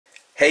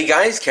Hey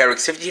guys,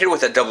 GACHAAN here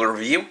with a double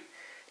review.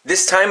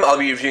 This time I'll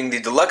be reviewing the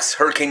Deluxe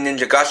Hurricane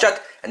Ninja Gashat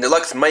and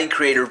Deluxe Maki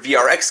Creator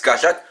VRX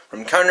Gashat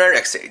from Kamen Rider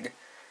X-Aid.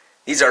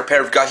 These are a pair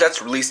of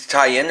Gashats released to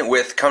tie in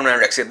with Kamen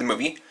Rider X-Aid the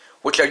movie,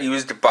 which are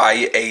used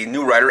by a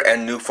new rider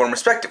and new form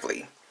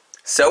respectively.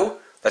 So,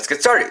 let's get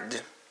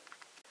started.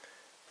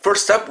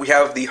 First up, we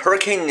have the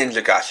Hurricane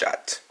Ninja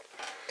Gashat.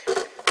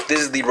 This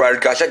is the rider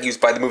Gashat used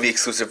by the movie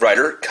exclusive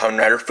rider Kamen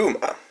Rider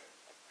Fuma.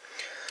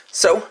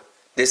 So,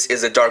 this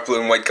is a dark blue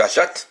and white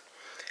Gashat.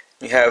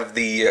 You have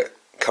the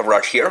cover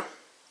art here,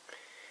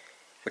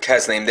 which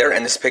has the name there,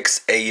 and this depicts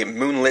a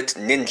moonlit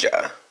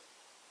ninja,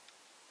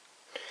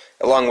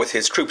 along with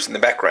his troops in the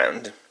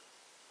background.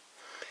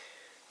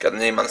 Got the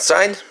name on the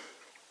side,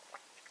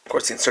 of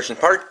course the insertion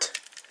part,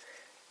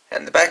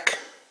 and the back.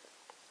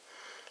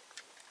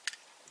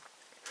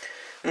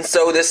 And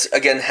so this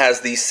again has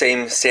the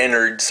same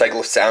standard cycle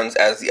of sounds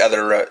as the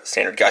other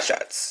standard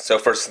Gashats. So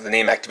first the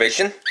name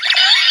activation.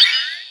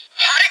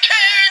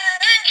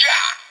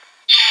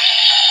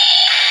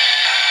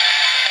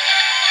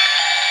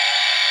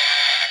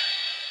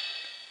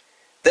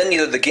 Then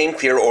either the game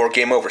clear or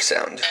game over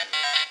sound.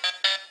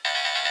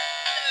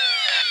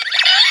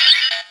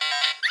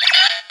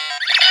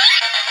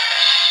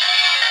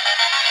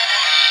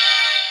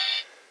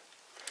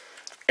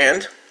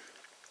 And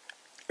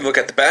look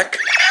at the back.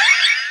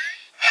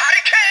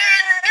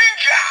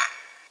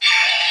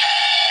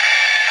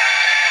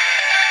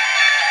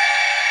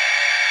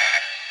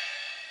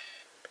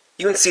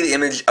 You can see the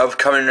image of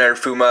Kamen Rider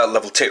Fuma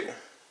level 2.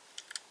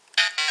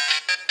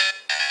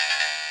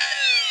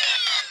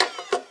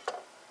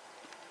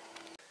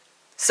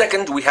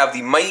 Second, we have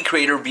the Maki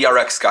Creator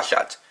VRX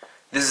Gashat.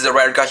 This is a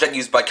rider Gashat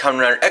used by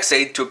Kamen Rider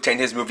X-Aid to obtain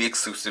his movie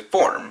exclusive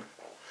form.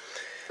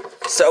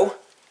 So,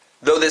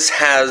 though this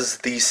has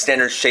the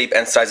standard shape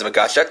and size of a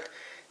Gashat,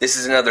 this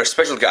is another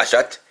special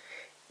Gashat,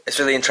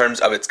 especially in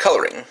terms of its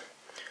coloring.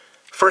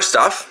 First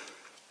off,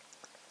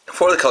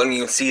 for the coloring you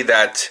can see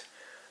that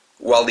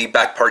while the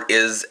back part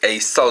is a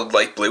solid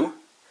light blue,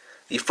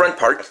 the front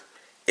part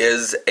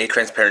is a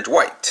transparent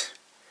white.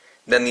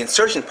 Then the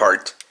insertion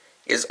part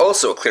is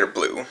also a clear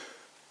blue.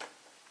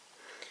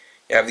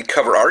 You have the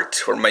cover art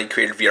for Maki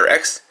Creator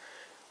VRX,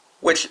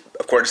 which,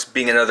 of course,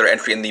 being another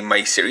entry in the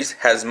Maki series,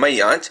 has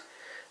Maki on it,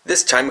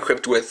 this time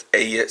equipped with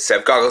a set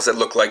of goggles that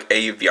look like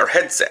a VR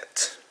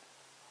headset.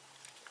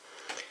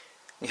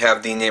 You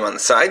have the name on the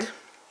side,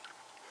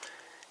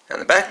 and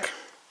the back.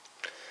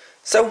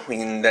 So, we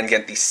can then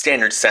get the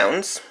standard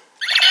sounds.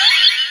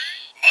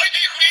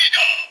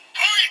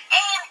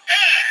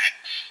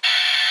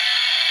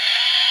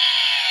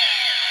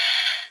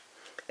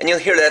 And you'll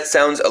hear that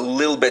sounds a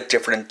little bit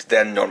different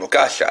than normal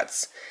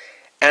Gashats.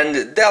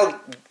 And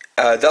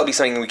that'll be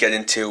something we get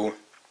into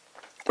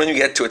when we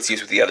get to its use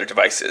with the other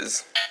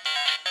devices.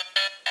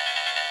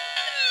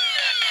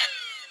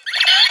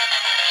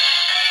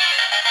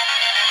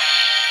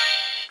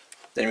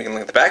 Then we can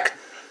look at the back.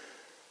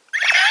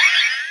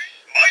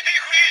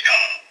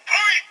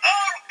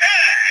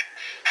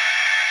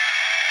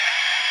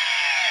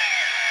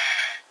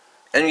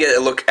 And we get a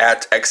look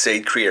at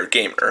X-Aid Creator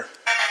Gamer.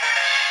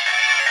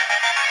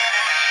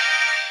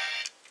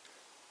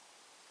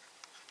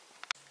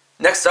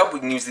 Next up, we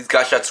can use these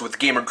Gashats with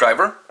Gamer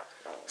Driver,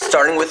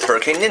 starting with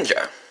Hurricane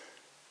Ninja.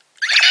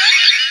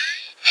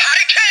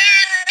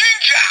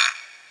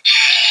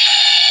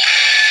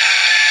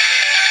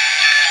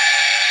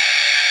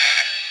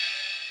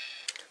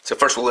 So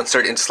first we'll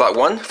insert into slot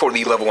 1 for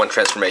the level 1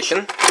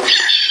 transformation.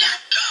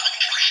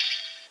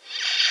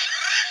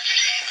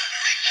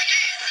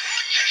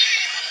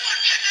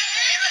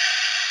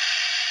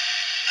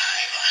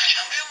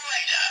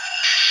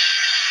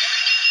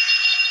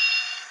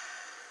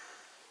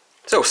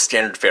 So,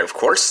 standard fare, of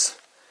course.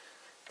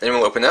 Then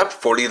we'll open up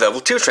for the level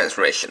 2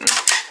 transformation.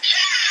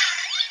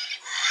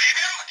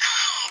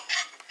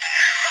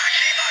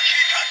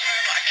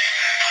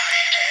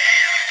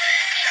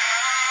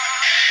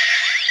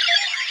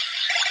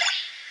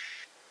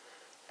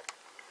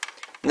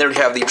 And there we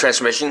have the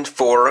transformation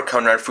for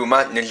Kamen Rider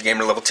Fuma Ninja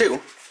Gamer level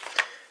 2,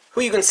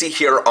 who you can see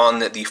here on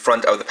the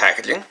front of the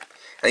packaging.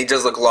 And he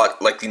does look a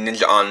lot like the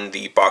ninja on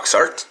the box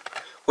art,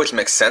 which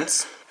makes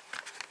sense.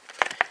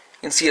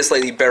 You can see a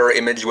slightly better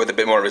image with a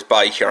bit more of his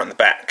body here on the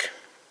back.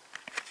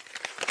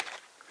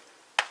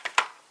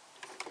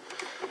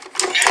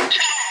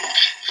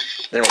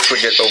 Then we'll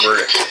switch it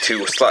over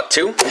to slot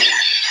 2.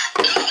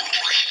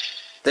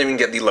 Then we can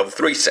get the level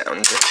 3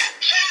 sound.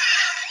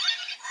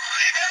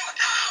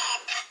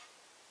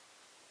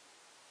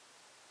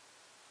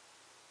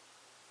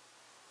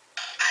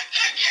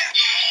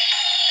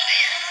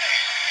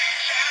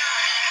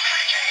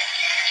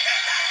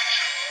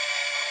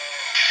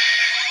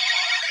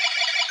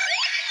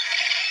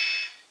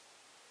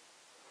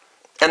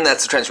 And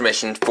that's the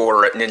transformation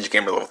for Ninja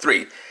Gamer Level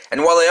 3.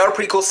 And while they are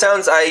pretty cool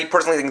sounds, I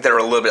personally think they're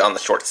a little bit on the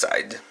short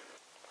side.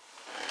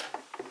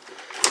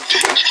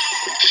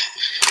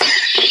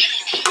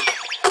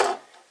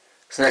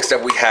 So next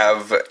up we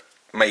have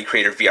Maki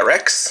Creator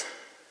VRX.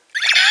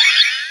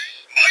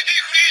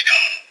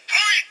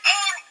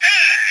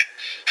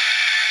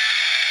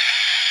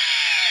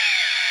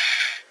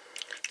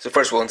 So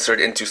first we'll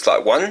insert it into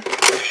slot 1.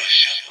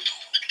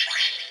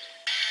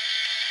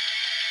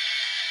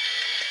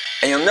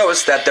 And you'll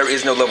notice that there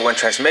is no level 1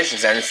 transformation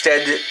sound.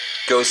 Instead, it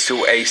goes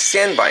to a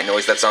standby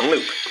noise that's on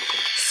loop.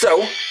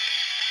 So,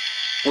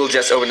 we'll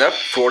just open up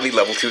for the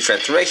level 2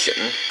 transformation.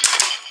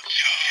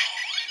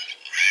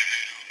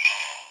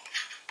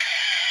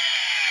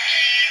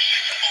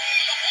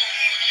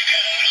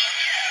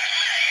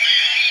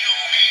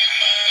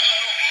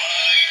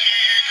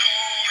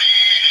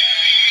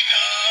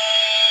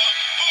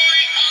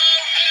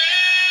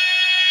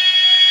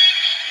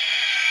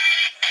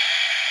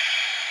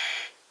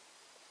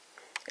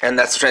 And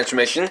that's the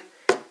transformation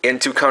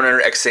into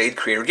Kamen X8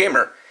 Creator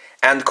Gamer.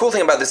 And the cool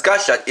thing about this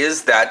Gashat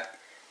is that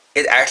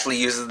it actually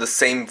uses the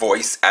same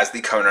voice as the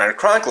Kamen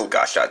Chronicle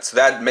Gashat, so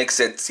that makes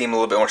it seem a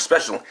little bit more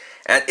special.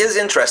 And it is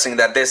interesting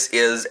that this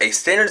is a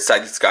standard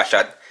size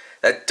Gashat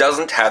that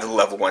doesn't have the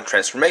level 1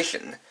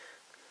 transformation.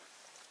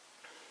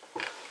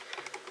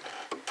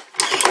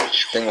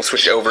 Then we'll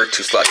switch over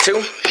to slot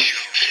 2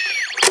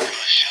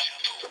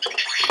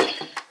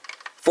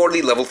 for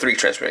the level 3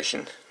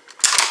 transformation.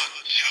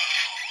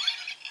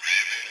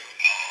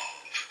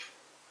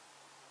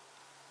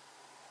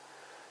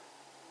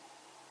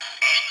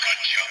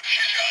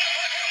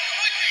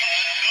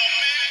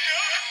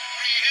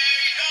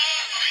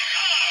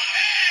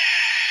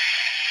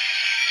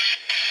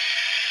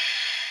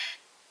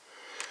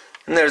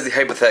 And there's the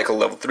hypothetical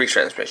level 3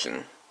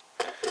 transmission.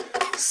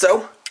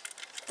 So,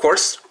 of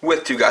course,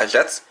 with 2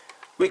 Gashats,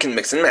 we can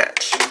mix and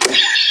match.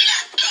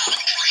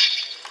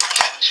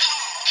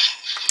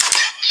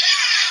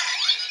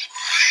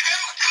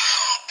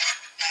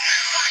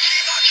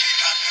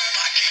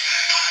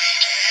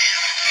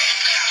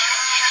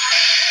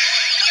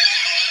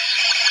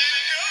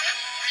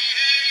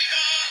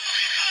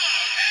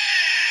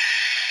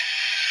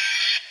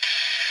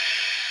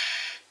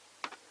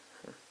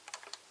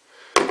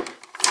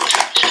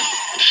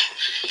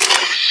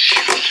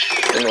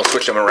 Then we'll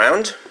switch them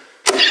around.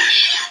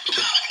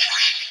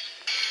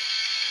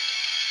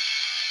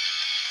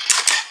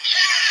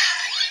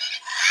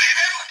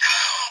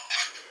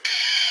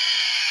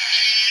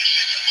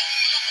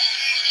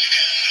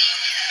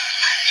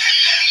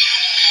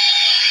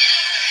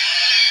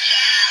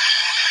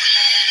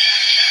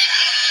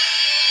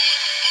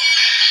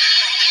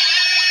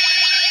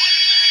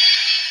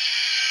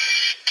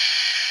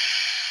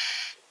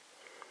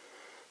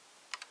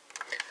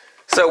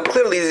 So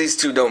clearly these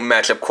two don't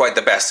match up quite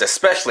the best,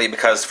 especially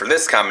because for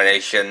this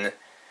combination,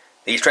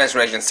 the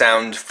transformation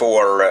sound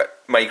for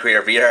Maki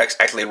Creator VRX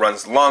actually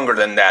runs longer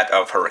than that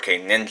of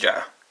Hurricane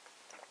Ninja.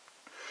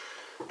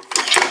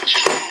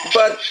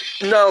 But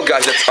no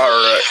gadgets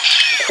are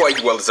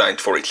quite well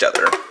designed for each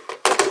other.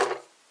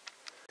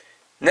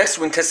 Next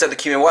we can test out the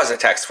Kimiwaza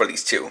attacks for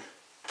these two.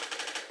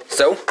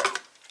 So,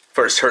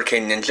 first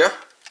Hurricane Ninja,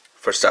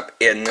 first up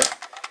in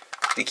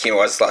the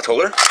Kimiwaza slot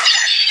holder.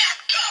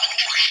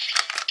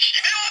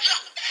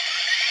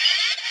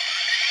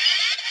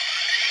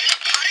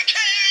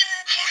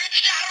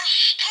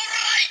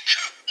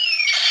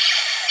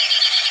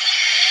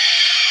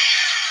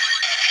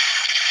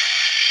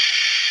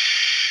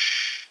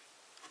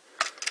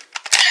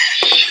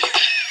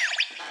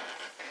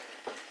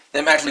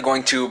 I'm actually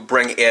going to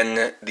bring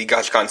in the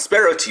GACHAAN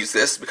Sparrow to use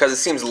this because it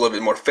seems a little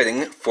bit more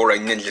fitting for a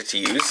ninja to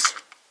use.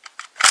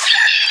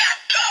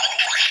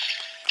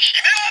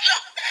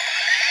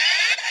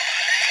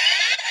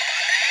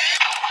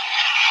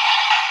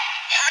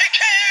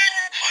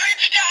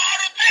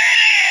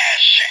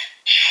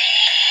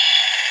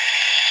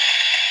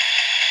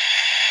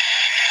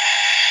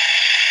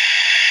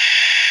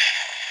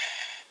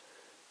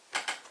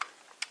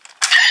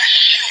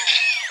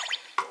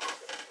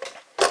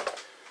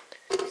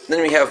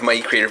 Then we have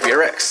Maki Creator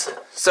VRX.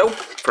 So,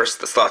 first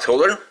the slot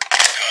holder.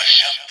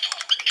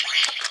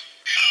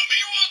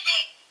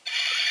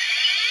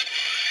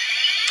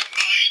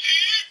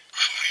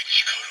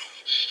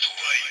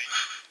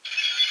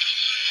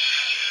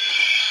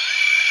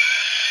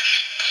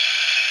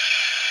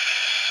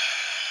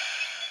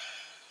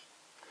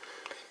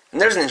 And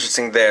there's an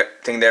interesting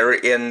thing there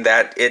in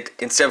that it,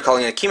 instead of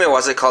calling it a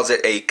Kimiwaza, it calls it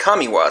a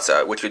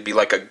Kamiwaza, which would be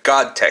like a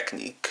god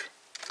technique.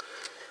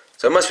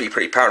 So it must be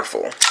pretty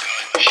powerful.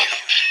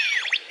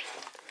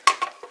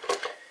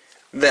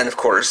 Then, of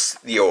course,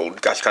 the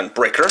old GACHAAN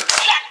Breaker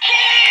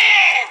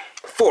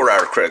for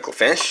our critical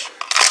finish.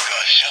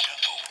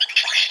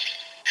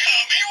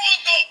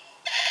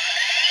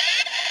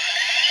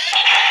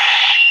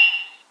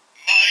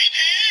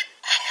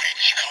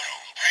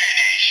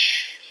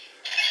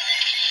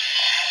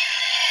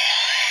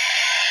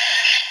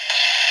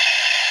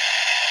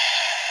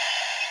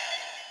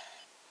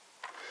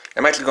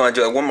 I'm actually going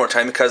to do it one more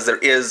time because there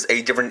is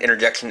a different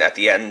interjection at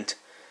the end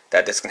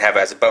that this can have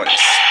as a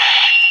bonus.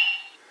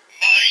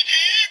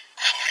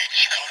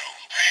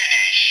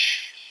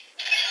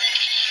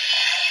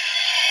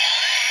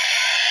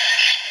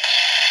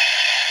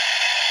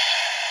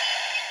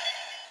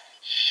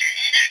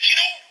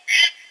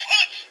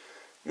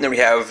 And then we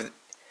have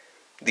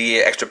the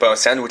extra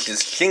bonus sound, which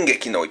is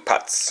Shingeki no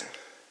Ippatsu.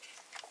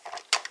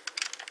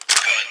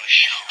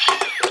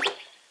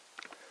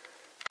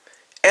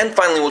 And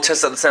finally, we'll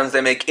test out the sounds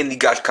they make in the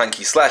GACHAAN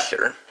key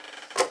slasher.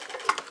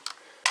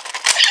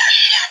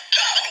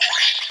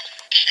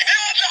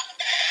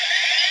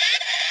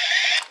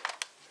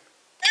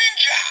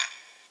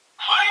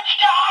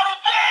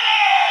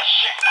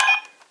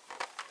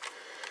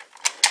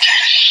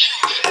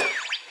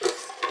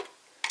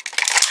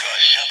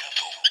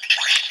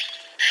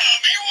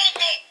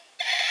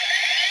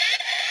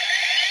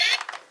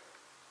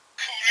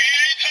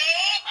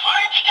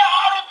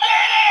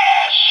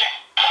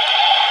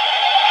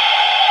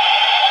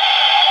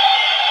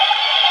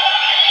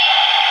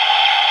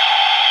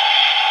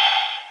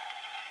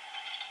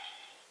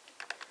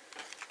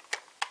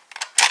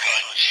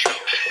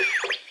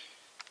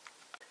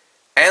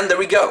 And there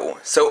we go.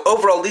 So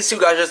overall, these two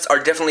gachas are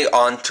definitely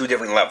on two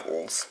different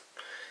levels.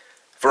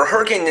 For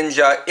Hurricane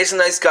Ninja, it's a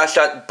nice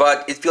Gashat,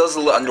 but it feels a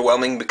little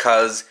underwhelming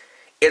because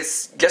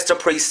it's just a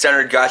pretty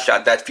standard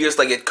Gashat that feels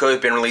like it could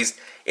have been released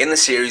in the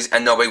series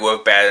and nobody would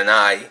have batted an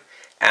eye,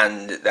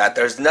 and that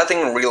there's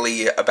nothing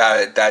really about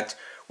it that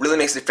really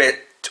makes it fit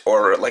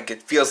or like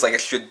it feels like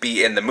it should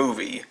be in the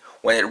movie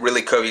when it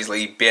really could have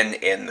easily been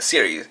in the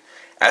series.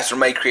 As for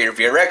my Creator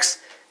VRX,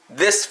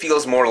 this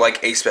feels more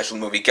like a special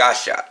movie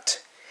Gashat.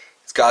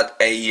 It's got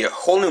a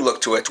whole new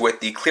look to it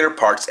with the clear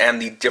parts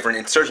and the different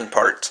insertion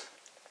parts.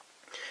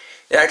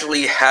 It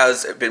actually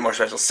has a bit more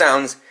special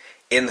sounds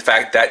in the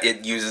fact that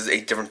it uses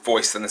a different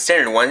voice than the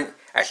standard one,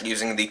 actually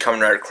using the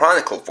Kamen Rider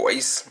Chronicle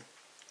voice.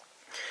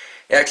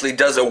 It actually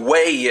does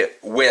away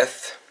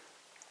with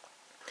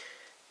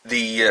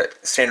the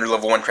standard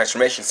level 1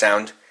 transformation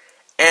sound,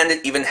 and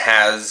it even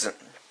has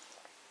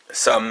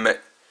some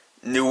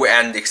new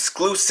and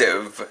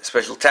exclusive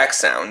special attack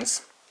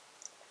sounds.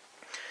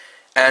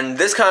 And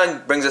this kind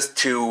of brings us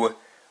to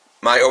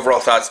my overall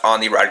thoughts on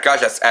the Rider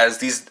Gachats, as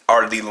these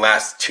are the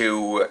last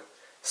two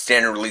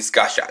standard release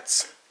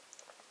Gachats.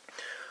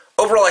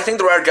 Overall, I think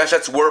the Rider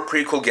Gachats were a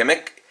pretty cool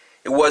gimmick.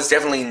 It was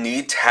definitely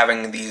neat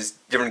having these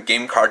different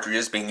game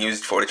cartridges being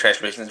used for the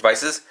transformation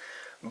devices,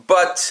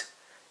 but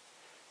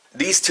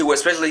these two,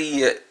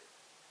 especially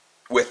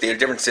with their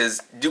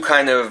differences, do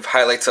kind of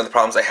highlight some of the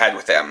problems I had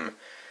with them.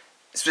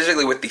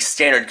 Specifically with the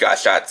standard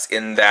Gachats,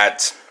 in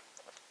that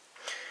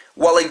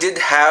while they did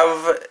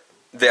have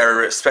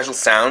their special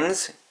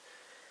sounds,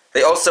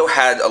 they also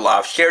had a lot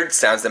of shared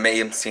sounds that made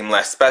them seem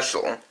less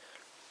special.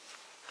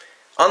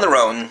 On their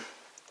own,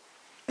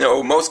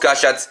 most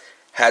Gachats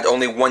had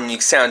only one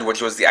unique sound,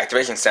 which was the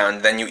activation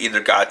sound. Then you either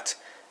got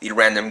the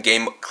random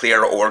game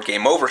clear or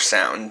game over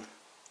sound.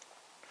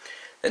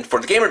 And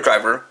for the gamer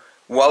driver,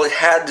 while it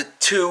had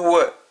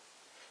two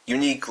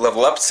unique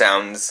level up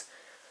sounds,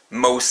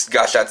 most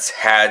Gachats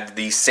had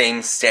the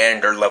same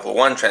standard level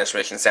 1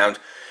 transformation sound,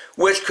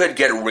 which could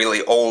get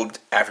really old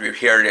after you've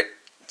heard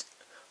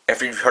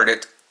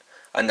it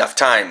enough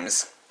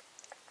times.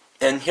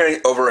 And hearing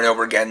it over and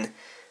over again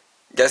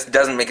just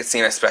doesn't make it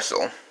seem as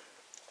special.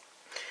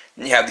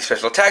 And you have the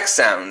special attack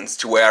sounds,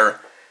 to where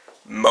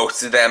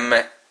most of them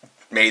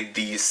made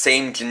the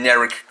same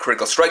generic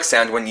critical strike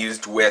sound when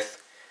used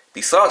with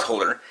the slot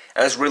holder,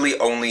 and it's really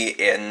only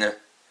in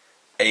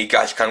a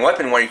GACHAAN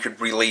weapon where you could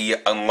really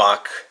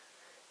unlock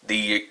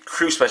the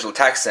true special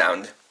attack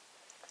sound.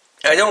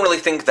 I don't really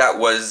think that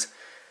was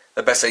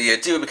the best idea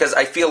to do, because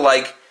I feel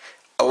like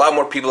a lot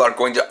more people are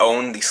going to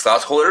own the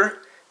slot holder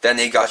than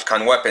a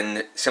GACHAAN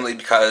weapon, simply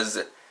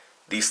because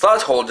the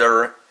slot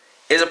holder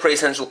is a pretty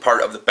essential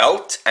part of the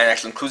belt and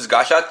actually includes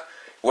Gashat,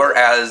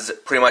 whereas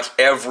pretty much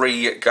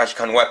every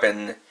GACHAAN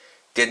weapon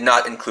did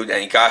not include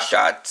any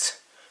Gashat,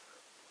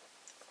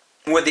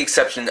 with the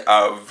exception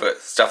of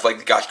stuff like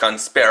the GACHAAN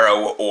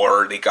Sparrow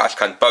or the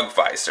GACHAAN Bug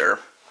Visor.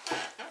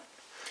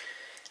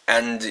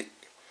 And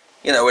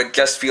it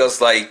just feels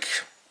like,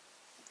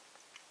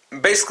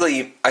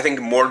 basically, I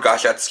think more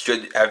Gachats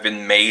should have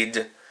been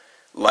made,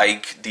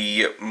 like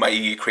the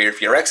Maki Creator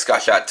VRX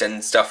Gashat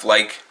and stuff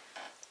like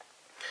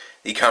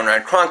the Kamen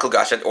Rider Chronicle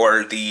Gashat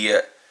or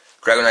the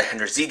Dragon Knight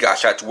Hunter Z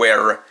Gashat,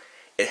 where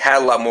it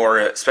had a lot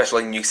more special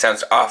and unique sounds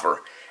to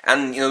offer.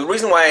 And the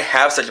reason why I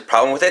have such a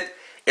problem with it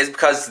is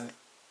because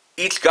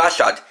each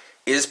Gashat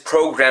is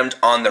programmed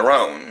on their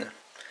own.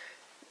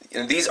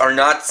 These are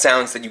not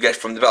sounds that you get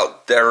from the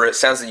belt. They're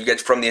sounds that you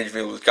get from the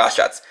individual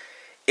Gachats.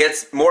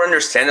 It's more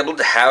understandable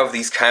to have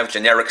these kind of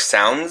generic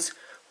sounds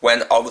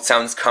when all the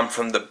sounds come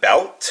from the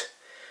belt,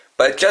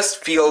 but it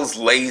just feels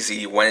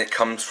lazy when it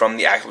comes from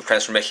the actual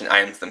transformation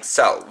items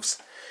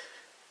themselves.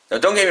 Now,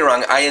 don't get me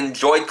wrong, I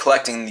enjoyed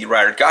collecting the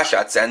Rider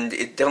Gachats, and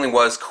it definitely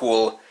was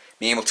cool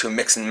being able to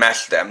mix and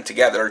match them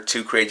together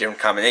to create different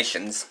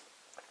combinations.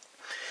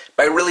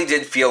 But I really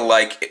did feel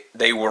like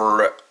they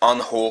were, on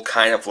the whole,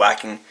 kind of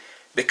lacking,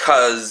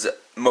 because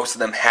most of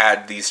them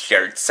had these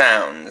shared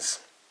sounds.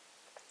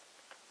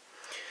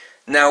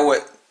 Now,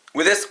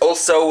 with this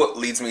also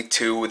leads me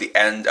to the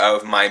end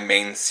of my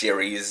main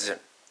series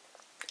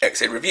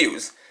X8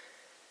 reviews.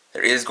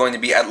 There is going to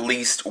be at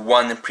least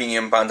one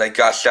premium Bandai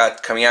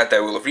Gashat coming out that I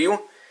will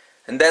review,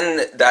 and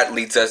then that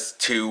leads us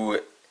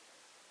to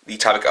the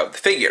topic of the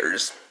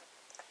figures.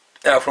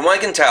 Now, from what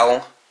I can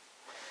tell,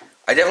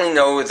 I definitely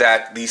know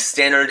that the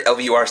standard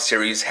LVUR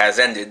series has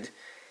ended,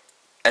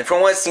 and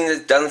from what it seems,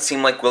 it doesn't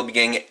seem like we'll be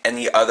getting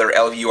any other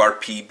LVUR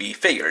PB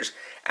figures,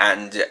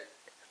 and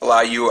a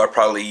lot of you are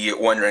probably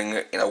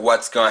wondering,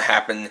 what's going to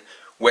happen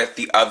with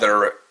the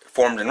other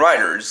forms and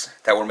riders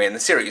that were made in the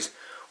series.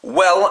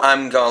 Well,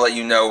 I'm going to let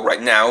you know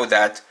right now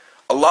that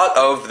a lot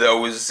of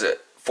those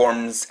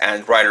forms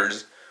and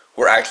riders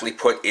were actually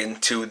put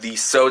into the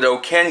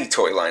Souzou candy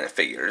toy line of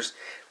figures.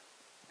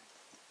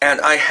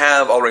 And I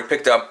have already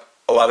picked up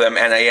a lot of them,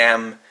 and I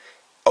am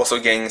also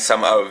getting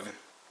some of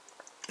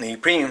the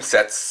premium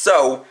sets,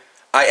 so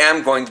I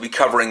am going to be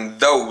covering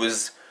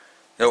those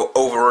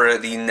over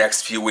the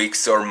next few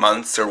weeks or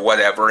months or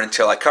whatever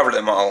until I cover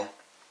them all.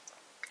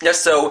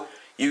 Just so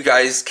you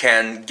guys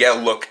can get a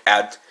look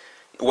at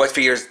what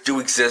figures do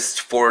exist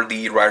for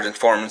the riders and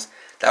forms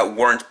that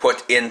weren't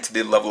put into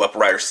the Level Up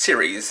Rider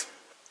series.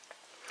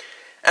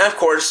 And of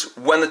course,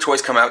 when the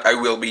toys come out, I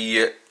will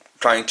be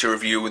trying to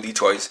review the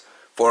toys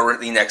for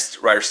the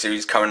next Rider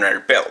series Kamen Rider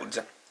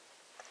build.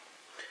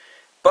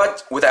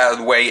 But with that out of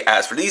the way,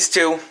 as for these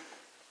two,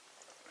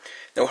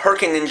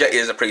 Hurricane Ninja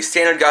is a pretty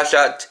standard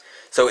Gashat,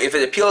 so if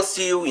it appeals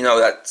to you,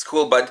 that's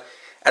cool, but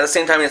at the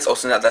same time, it's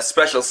also not that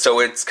special, so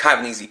it's kind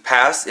of an easy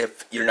pass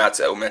if you're not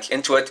so much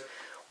into it,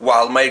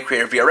 while Mighty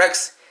Creator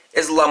VRX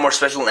is a lot more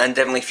special and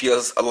definitely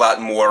feels a lot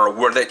more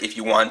worth it if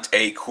you want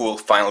a cool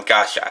final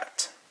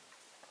Gashat.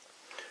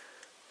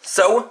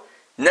 So,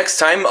 next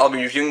time I'll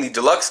be reviewing the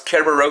Deluxe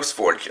Kerberos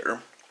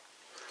Forger.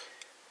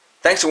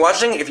 Thanks for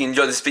watching. If you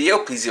enjoyed this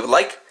video, please leave a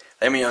like,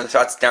 let me know your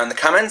thoughts down in the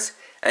comments,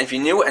 and if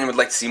you're new and would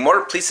like to see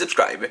more, please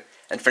subscribe.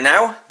 And for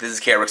now, this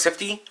is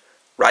KRX50,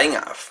 riding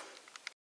off.